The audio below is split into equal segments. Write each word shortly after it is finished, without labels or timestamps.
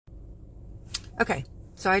Okay,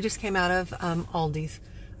 so I just came out of Aldi's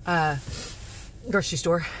grocery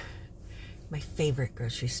store. My favorite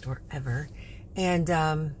grocery store ever. And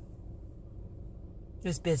it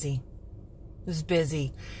was busy. It was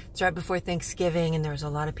busy. It's right before Thanksgiving, and there was a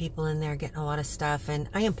lot of people in there getting a lot of stuff. And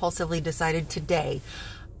I impulsively decided today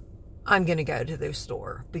I'm going to go to the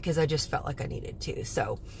store because I just felt like I needed to.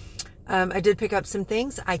 So I did pick up some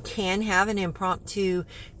things. I can have an impromptu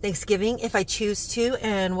Thanksgiving if I choose to.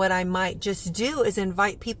 And what I might just do is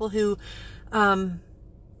invite people who aren't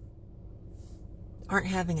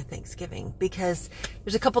having a Thanksgiving, because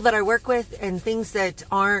there's a couple that I work with and things that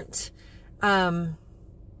aren't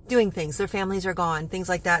doing things. Their families are gone, things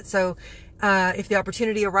like that. So if the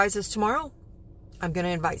opportunity arises tomorrow, I'm going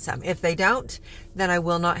to invite some. If they don't, then I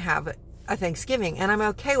will not have a Thanksgiving. And I'm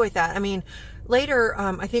okay with that. I mean, later,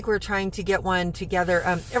 I think we're trying to get one together.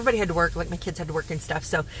 Everybody had to work, like my kids had to work and stuff.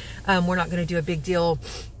 So we're not going to do a big deal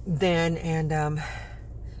then. And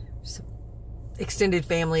extended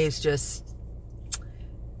family is just,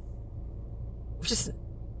 it's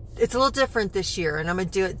a little different this year. And I'm going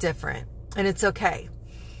to do it different. And it's okay.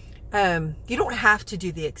 You don't have to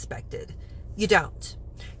do the expected. You don't.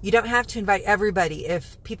 You don't have to invite everybody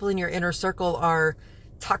if people in your inner circle are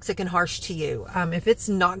toxic and harsh to you. If it's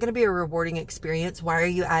not going to be a rewarding experience, why are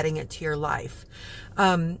you adding it to your life?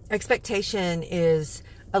 Expectation is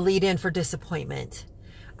a lead-in for disappointment.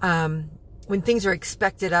 When things are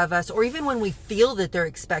expected of us, or even when we feel that they're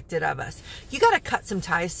expected of us, you got to cut some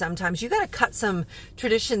ties sometimes. You got to cut some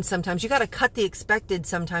traditions sometimes. You got to cut the expected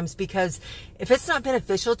sometimes, because if it's not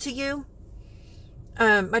beneficial to you,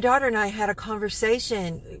 my daughter and I had a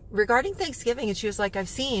conversation regarding Thanksgiving, and she was like, I've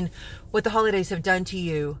seen what the holidays have done to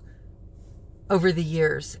you over the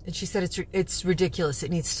years. And she said, it's ridiculous. It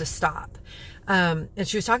needs to stop. And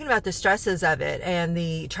she was talking about the stresses of it and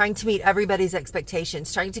the trying to meet everybody's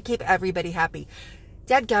expectations, trying to keep everybody happy.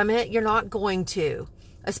 Dadgummit, you're not going to,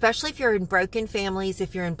 especially if you're in broken families,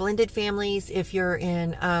 if you're in blended families, if you're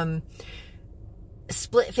in,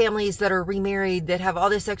 split families that are remarried, that have all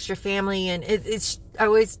this extra family. And I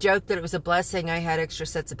always joke that it was a blessing I had extra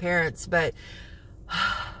sets of parents, but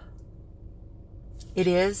it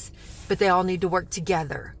is, but they all need to work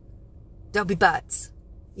together. Don't be butts,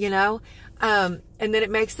 you know? And then it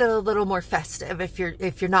makes it a little more festive if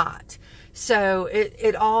you're not. So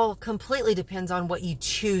it all completely depends on what you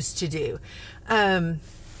choose to do.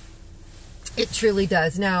 It truly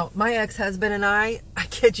does. Now, my ex-husband and I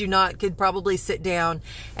kid you not, could probably sit down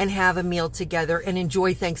and have a meal together and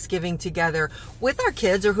enjoy Thanksgiving together with our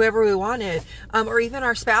kids or whoever we wanted, or even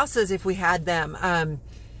our spouses if we had them. And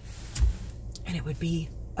it would be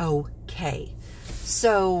okay.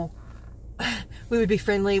 So we would be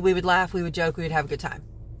friendly, we would laugh, we would joke, we would have a good time.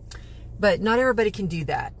 But not everybody can do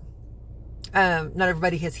that. Not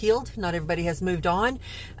everybody has healed. Not everybody has moved on.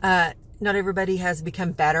 Not everybody has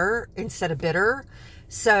become better instead of bitter.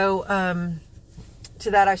 So, to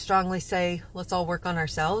that I strongly say, let's all work on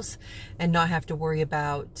ourselves and not have to worry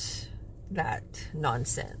about that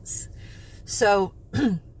nonsense. So,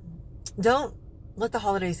 don't let the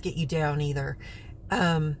holidays get you down either.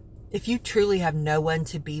 If you truly have no one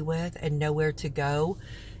to be with and nowhere to go,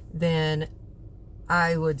 then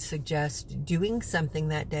I would suggest doing something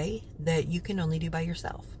that day that you can only do by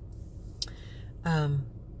yourself.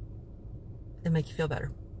 And make you feel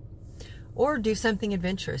better. Or do something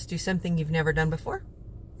adventurous. Do something you've never done before.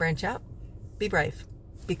 Branch out. Be brave.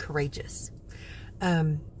 Be courageous.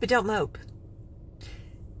 But don't mope.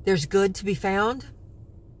 There's good to be found.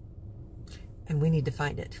 And we need to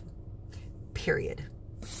find it. Period.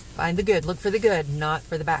 Find the good. Look for the good, not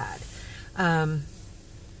for the bad.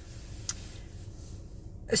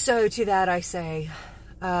 So to that I say,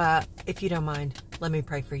 if you don't mind, let me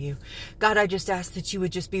pray for you. God, I just ask that you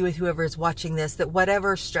would just be with whoever is watching this, that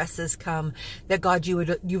whatever stresses come, that God, you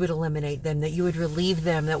would eliminate them, that you would relieve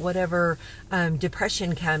them, that whatever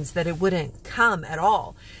depression comes, that it wouldn't come at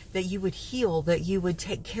all, that you would heal, that you would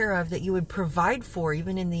take care of, that you would provide for,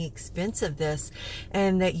 even in the expense of this,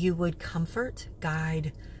 and that you would comfort,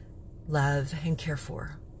 guide, love, and care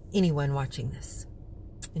for anyone watching this.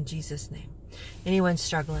 In Jesus' name. Anyone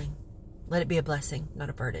struggling, let it be a blessing, not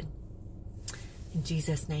a burden. In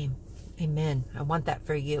Jesus' name, amen. I want that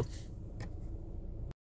for you.